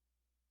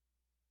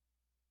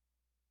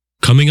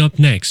Coming up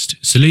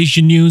next,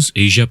 Salesian News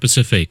Asia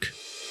Pacific.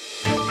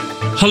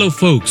 Hello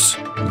folks,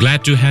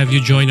 glad to have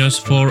you join us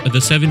for the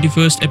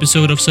 71st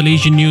episode of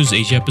Salesian News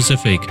Asia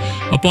Pacific,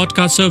 a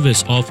podcast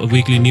service of a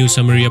weekly news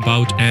summary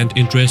about and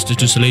interest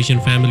to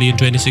Salesian family in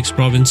 26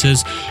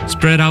 provinces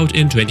spread out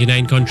in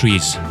 29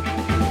 countries.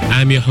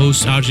 I'm your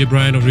host RJ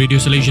Brian of Radio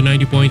Salesian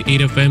 90.8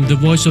 FM, the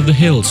voice of the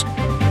hills,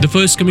 the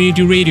first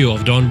community radio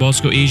of Don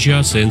Bosco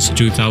Asia since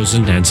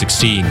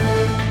 2016.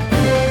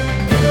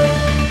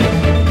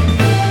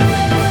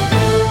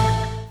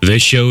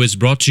 This show is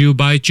brought to you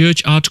by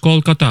Church Art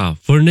Kolkata,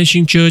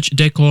 furnishing church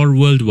decor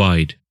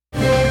worldwide.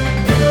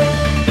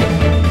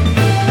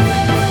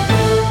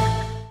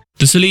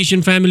 The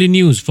Salesian Family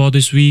News for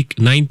this week,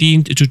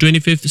 19th to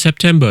 25th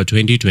September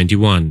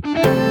 2021.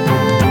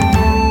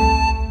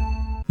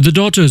 The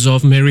Daughters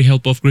of Mary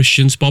Help of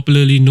Christians,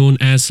 popularly known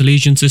as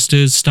Salesian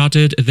Sisters,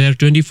 started their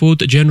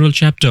 24th General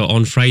Chapter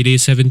on Friday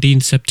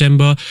 17th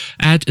September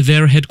at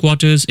their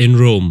headquarters in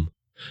Rome.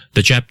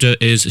 The chapter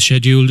is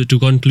scheduled to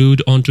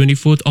conclude on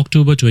 24th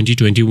October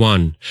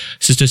 2021.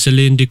 Sister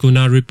Celine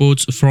Dicuna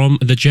reports from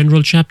the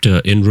General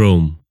Chapter in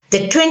Rome.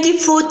 The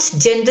 24th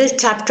General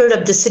Chapter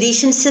of the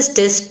Salesian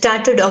Sisters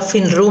started off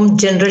in Rome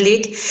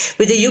Generalate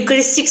with a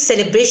Eucharistic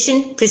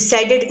celebration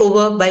presided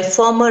over by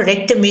former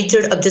Rector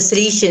Major of the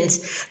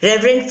Salesians,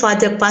 Reverend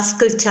Father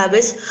Pascal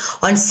Chavez,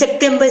 on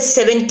September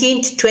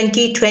 17,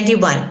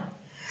 2021.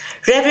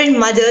 Reverend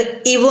Mother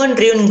Yvonne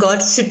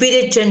Riungod,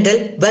 Superior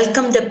General,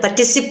 welcomed the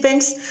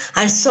participants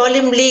and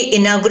solemnly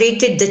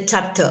inaugurated the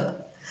chapter.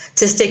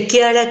 Sister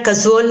Chiara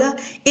Cazzuola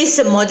is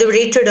the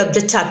moderator of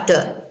the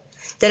chapter.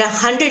 There are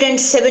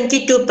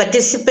 172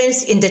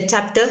 participants in the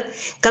chapter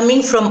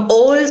coming from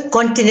all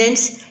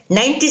continents,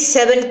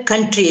 97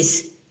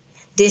 countries.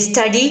 They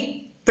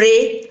study,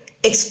 pray,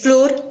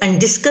 explore and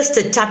discuss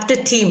the chapter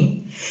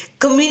theme,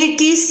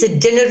 communities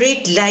that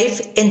generate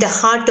life in the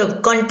heart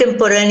of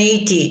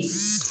contemporaneity.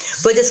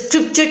 For the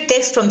scripture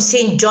text from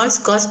St. John's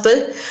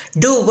Gospel,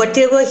 do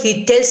whatever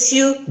he tells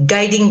you,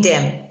 guiding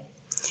them.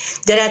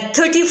 There are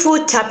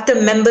 34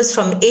 chapter members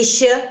from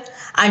Asia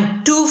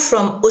and 2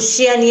 from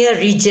Oceania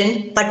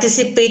region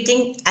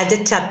participating at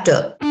the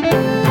chapter.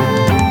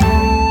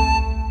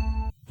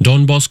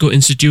 Don Bosco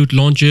Institute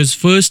launches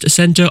first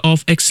Center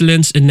of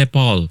Excellence in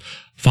Nepal.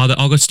 Father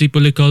Auguste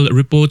Pulikal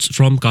reports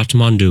from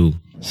Kathmandu.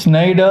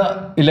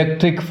 Schneider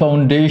Electric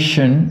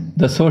Foundation,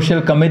 the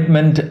social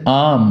commitment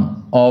arm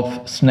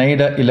of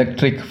Schneider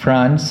Electric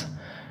France,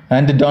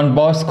 and Don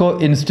Bosco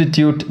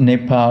Institute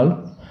Nepal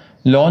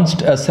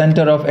launched a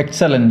Center of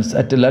Excellence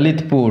at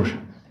Lalitpur,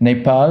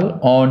 Nepal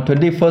on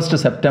 21st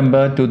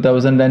September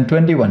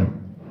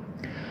 2021.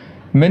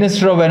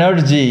 Minister of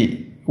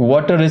Energy,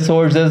 Water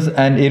Resources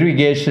and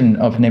Irrigation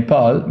of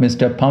Nepal,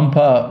 Mr.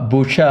 Pampa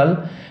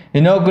Bhushal,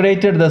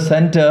 inaugurated the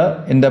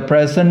center in the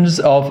presence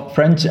of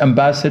French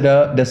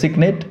Ambassador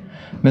Designate,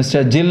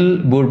 Mr. Gilles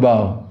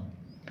Bourbao.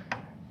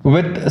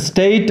 With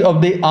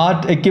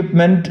state-of-the-art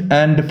equipment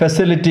and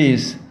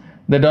facilities,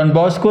 the Don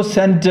Bosco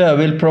Center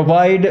will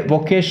provide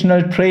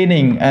vocational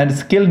training and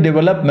skill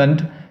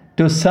development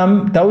to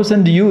some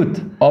 1,000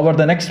 youth over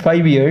the next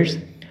 5 years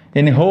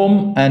in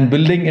home and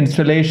building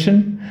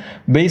installation,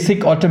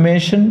 basic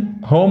automation,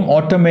 home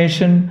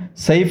automation,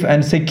 safe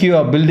and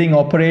secure building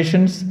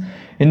operations,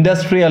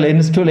 industrial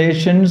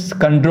installations,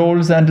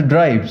 controls and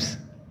drives.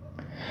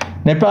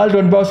 Nepal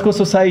Don Bosco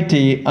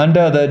Society,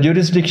 under the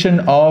jurisdiction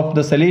of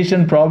the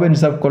Salesian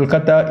province of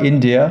Kolkata,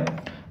 India,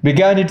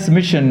 began its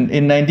mission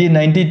in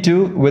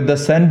 1992 with the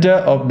center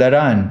of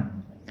Dharan.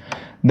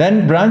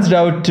 Then branched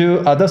out to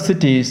other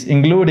cities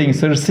including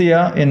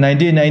Sirsia in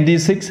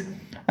 1996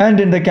 and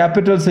in the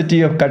capital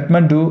city of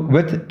Kathmandu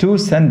with 2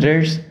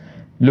 centers,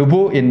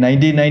 Lubu in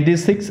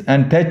 1996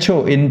 and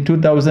Techo in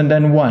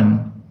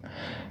 2001.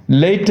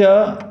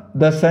 Later,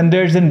 the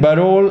centers in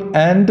Barol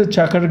and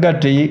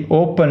Chakargati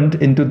opened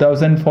in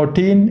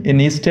 2014 in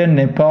eastern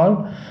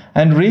Nepal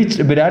and reached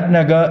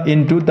Biratnagar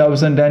in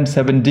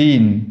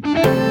 2017.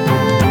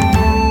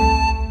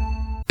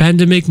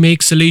 Pandemic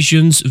makes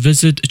Salesians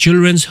visit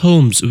children's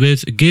homes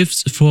with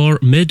gifts for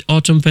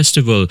Mid-Autumn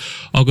Festival.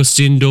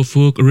 Augustine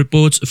Dofuk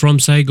reports from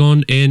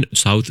Saigon in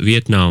South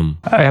Vietnam.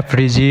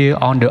 Every year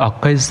on the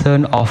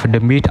occasion of the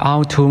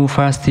Mid-Autumn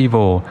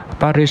Festival,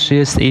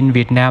 parishes in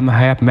Vietnam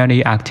have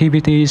many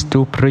activities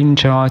to bring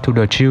joy to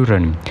the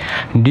children.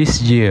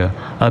 This year,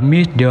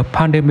 amid the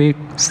pandemic,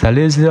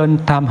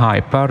 Salesian Tam Hai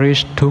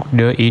Parish took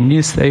the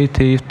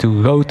initiative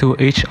to go to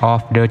each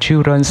of the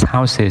children's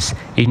houses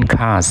in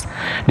cars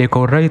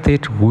decorated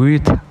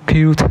with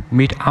cute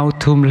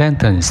mid-autumn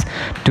lanterns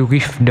to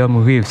give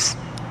them gifts.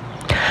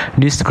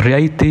 This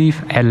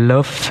creative and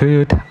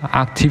love-filled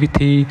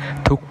activity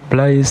took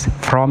place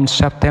from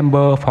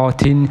September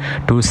 14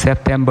 to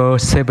September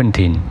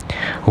 17,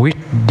 with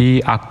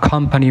the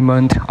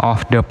accompaniment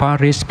of the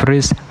parish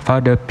priest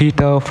Father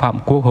Peter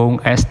Phạm Quốc Hùng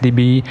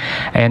SDB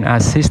and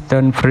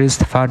Assistant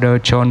Priest Father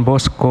John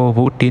Bosco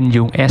Vũ Tin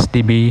Dung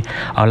SDB,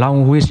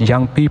 along with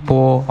young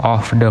people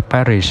of the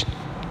parish.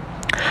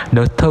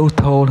 The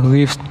total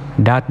gifts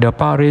that the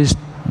parish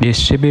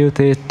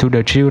distributed to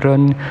the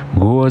children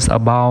was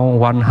about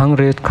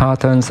 100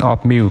 cartons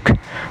of milk,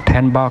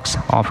 10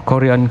 boxes of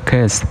Korean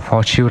cakes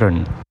for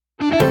children.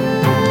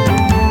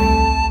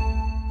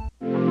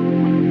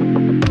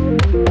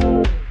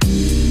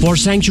 For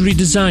sanctuary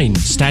design,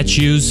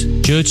 statues,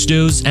 church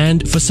doors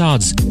and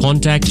facades,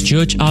 contact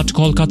Church Art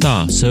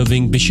Kolkata,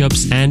 serving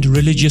bishops and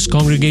religious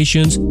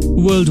congregations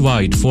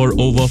worldwide for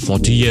over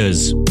 40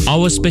 years.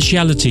 Our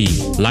speciality,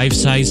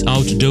 life-size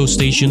outdoor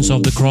Stations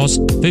of the Cross,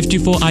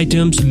 54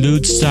 items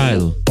Lourdes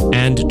style,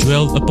 and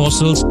 12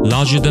 apostles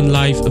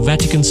larger-than-life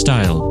Vatican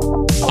style.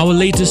 Our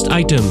latest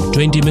item,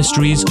 20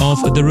 Mysteries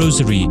of the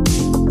Rosary,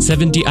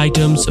 70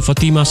 items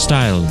Fatima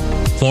style.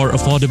 For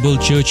affordable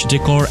church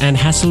decor and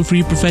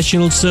hassle-free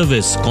professional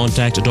service,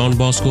 contact Don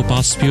Bosco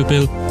Past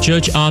Pupil,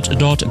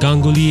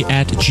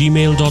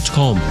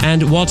 churchart.ganguly@gmail.com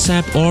and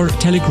WhatsApp or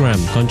Telegram,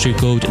 country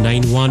code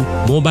 91,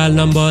 mobile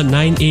number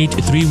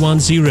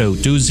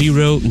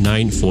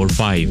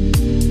 9831020945.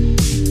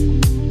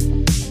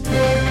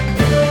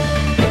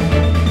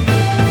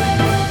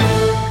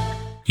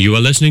 You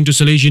are listening to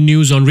Salesian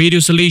News on Radio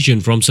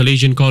Salesian from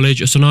Salesian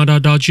College, Sonada,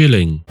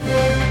 Darjeeling.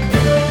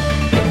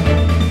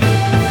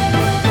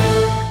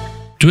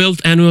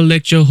 12th Annual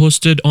Lecture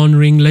hosted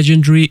honoring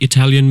legendary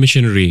Italian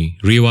missionary.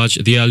 Riwaj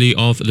Diali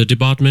of the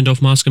Department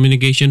of Mass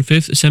Communication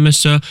 5th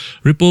semester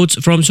reports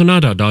from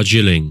Sonada,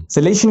 Darjeeling.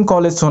 Salesian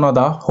College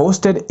Sonada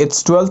hosted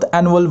its 12th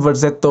Annual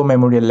Verzetto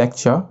Memorial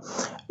Lecture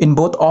in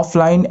both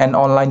offline and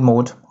online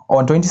mode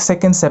on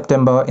 22nd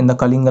September in the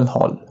Kalingal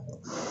Hall.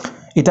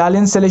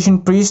 Italian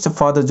Salesian priest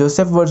Father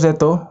Joseph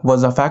Verzetto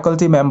was a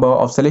faculty member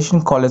of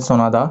Salesian College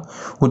Sonada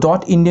who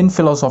taught Indian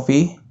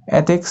philosophy,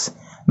 ethics,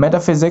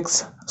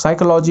 metaphysics,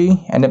 psychology,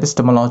 and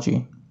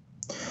epistemology.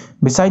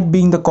 Besides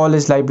being the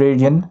college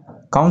librarian,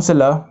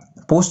 counselor,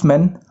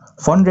 postman,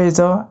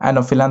 fundraiser, and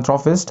a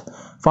philanthropist,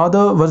 Father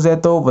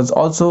Verzetto was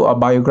also a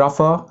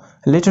biographer,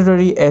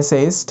 literary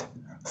essayist,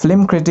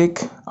 film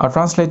critic, a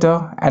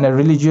translator, and a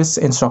religious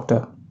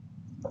instructor.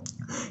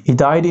 He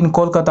died in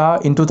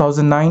Kolkata in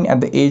 2009 at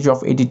the age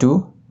of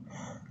 82.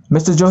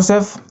 Mr.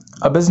 Joseph,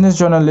 a business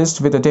journalist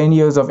with 10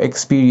 years of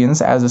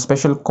experience as a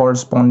special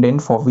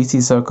correspondent for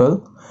VC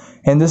Circle,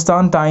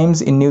 Hindustan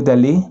Times in New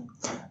Delhi,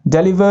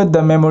 delivered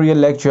the memorial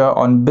lecture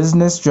on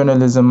business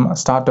journalism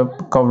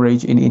startup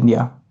coverage in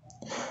India.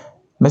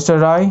 Mr.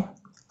 Rai,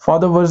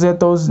 Father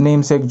Verzetto's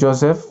namesake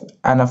Joseph,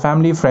 and a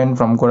family friend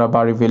from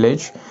Gorabari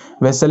village,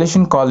 where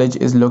Salesian College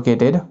is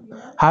located,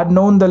 had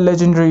known the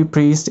legendary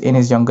priest in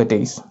his younger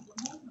days.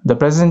 The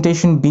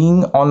presentation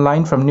being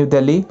online from New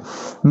Delhi,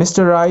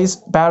 Mr. Rai's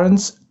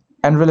parents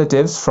and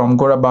relatives from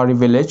Gorabari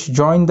village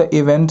joined the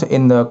event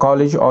in the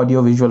college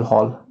audio-visual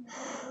hall.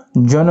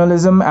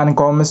 Journalism and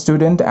commerce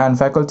student and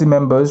faculty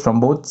members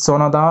from both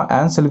Sonada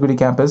and Siliguri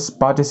campus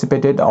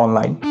participated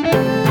online.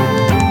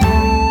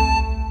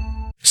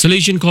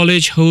 Salesian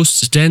College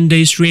hosts 10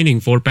 days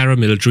training for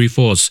paramilitary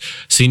force.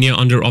 Senior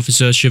Under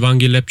Officer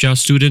Shivangi Lepcha,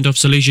 student of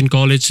Salesian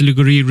College,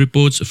 Siliguri,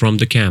 reports from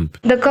the camp.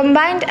 The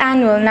combined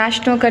annual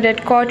National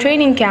Cadet Corps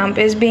training camp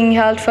is being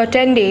held for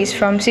 10 days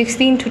from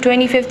 16 to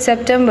 25th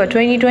September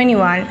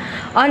 2021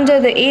 under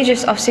the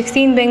aegis of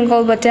 16th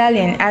Bengal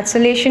Battalion at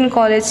Salesian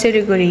College,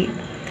 Siliguri.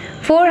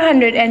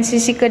 400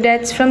 NCC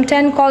cadets from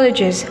 10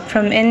 colleges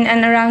from in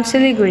and around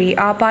Siliguri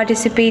are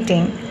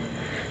participating.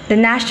 The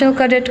National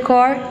Cadet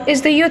Corps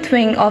is the youth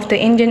wing of the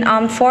Indian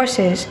Armed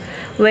Forces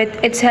with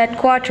its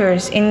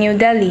headquarters in New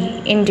Delhi,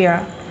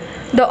 India.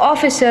 The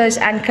officers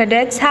and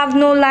cadets have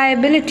no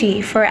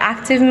liability for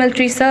active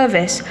military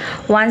service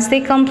once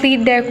they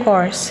complete their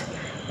course.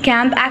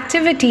 Camp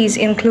activities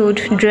include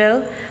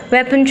drill,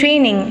 weapon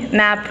training,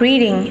 map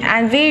reading,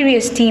 and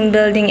various team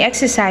building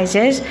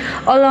exercises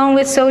along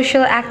with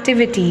social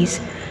activities.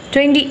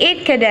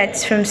 28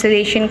 cadets from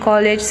Salesian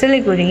College,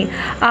 Siliguri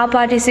are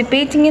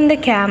participating in the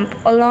camp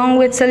along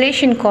with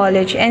Salesian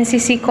College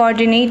NCC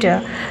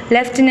Coordinator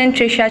Lieutenant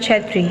Trisha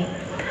Chetri.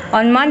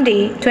 On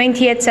Monday,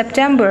 20th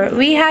September,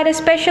 we had a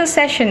special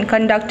session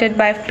conducted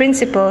by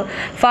Principal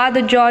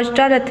Father George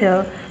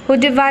Dadathil, who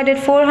divided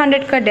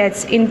 400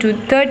 cadets into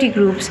 30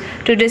 groups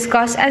to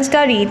discuss and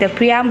study the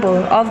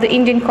preamble of the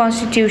Indian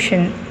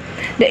Constitution.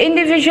 The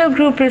individual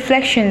group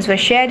reflections were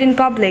shared in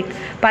public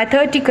by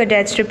 30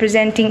 cadets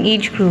representing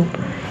each group.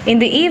 In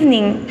the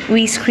evening,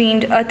 we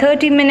screened a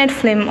 30-minute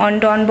film on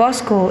Don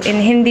Bosco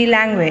in Hindi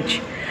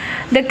language.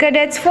 The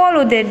cadets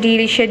follow their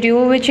daily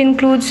schedule, which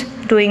includes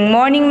doing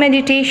morning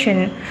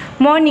meditation,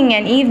 morning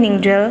and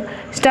evening drill,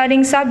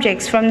 studying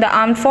subjects from the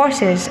armed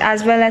forces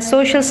as well as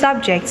social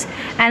subjects,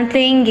 and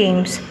playing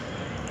games.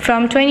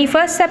 From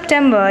 21st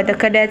September, the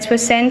cadets were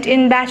sent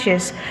in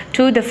batches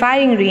to the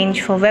firing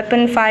range for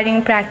weapon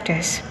firing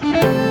practice.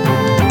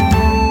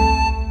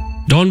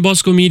 Don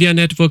Bosco Media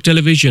Network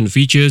Television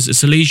features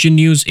Salesian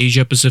News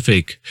Asia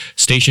Pacific.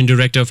 Station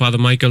Director Father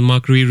Michael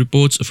Makri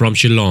reports from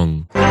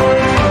Shillong.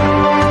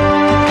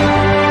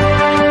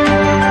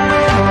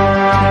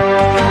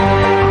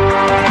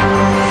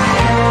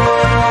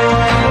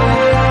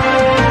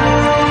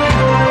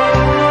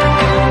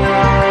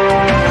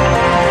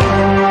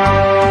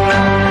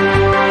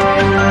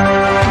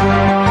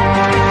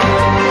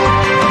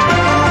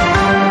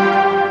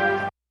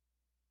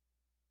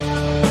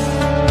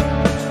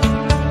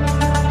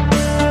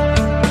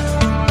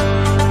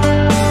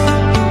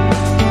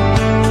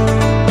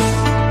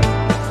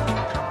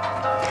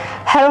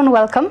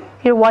 welcome.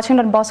 You're watching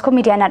Don Bosco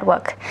Media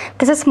Network.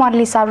 This is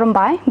Monalisa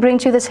Rumbai,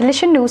 bringing you the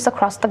Salesian news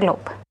across the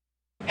globe.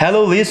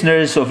 Hello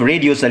listeners of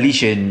Radio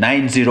Salesian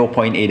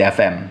 90.8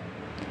 FM.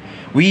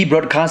 We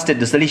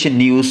broadcasted the Salesian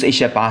News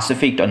Asia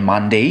Pacific on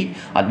Monday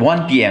at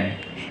 1 p.m.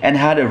 and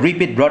had a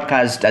repeat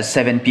broadcast at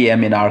 7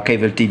 p.m. in our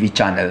cable TV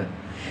channel.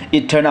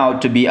 It turned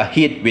out to be a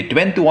hit with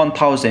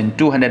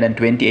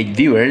 21,228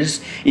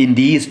 viewers in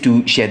these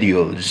two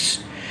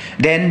schedules.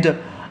 Then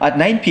at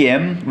 9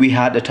 p.m. we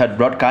had a third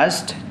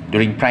broadcast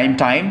during prime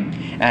time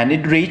and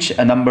it reached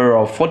a number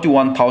of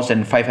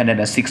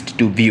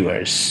 41,562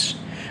 viewers.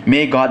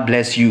 May God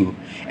bless you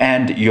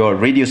and your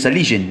Radio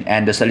Salesian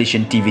and the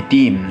Salesian TV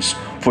teams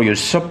for your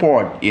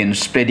support in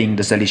spreading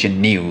the Salesian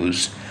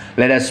news.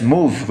 Let us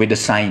move with the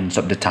signs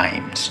of the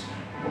times.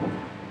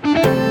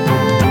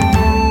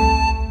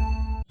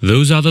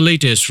 Those are the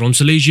latest from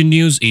Salesian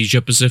News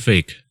Asia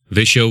Pacific.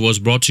 This show was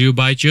brought to you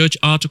by Church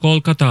Art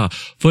Kolkata,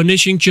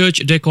 furnishing church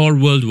decor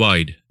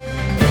worldwide.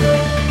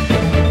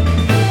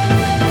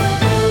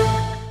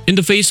 In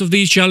the face of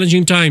these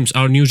challenging times,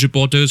 our news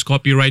reporters,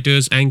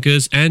 copywriters,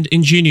 anchors and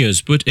engineers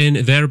put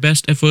in their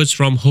best efforts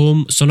from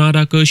home,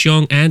 Sonada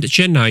Kershong and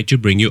Chennai to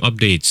bring you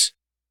updates.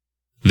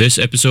 This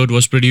episode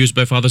was produced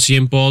by Father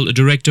C.M. Paul,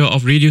 Director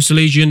of Radio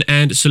Salesian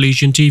and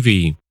Salesian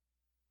TV.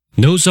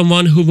 Know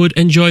someone who would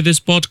enjoy this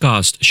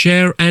podcast,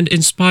 share and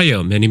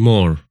inspire many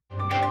more.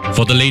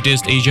 For the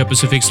latest Asia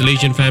Pacific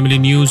Salesian family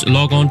news,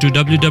 log on to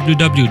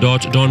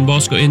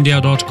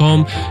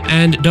www.donboscoindia.com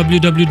and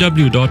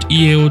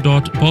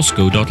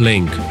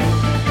www.eao.bosco.link.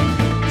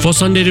 For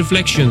Sunday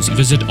reflections,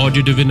 visit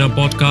Audio Divina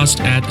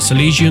podcast at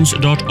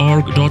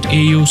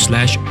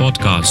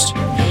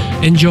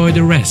salesians.org.au/podcast. Enjoy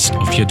the rest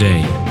of your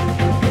day.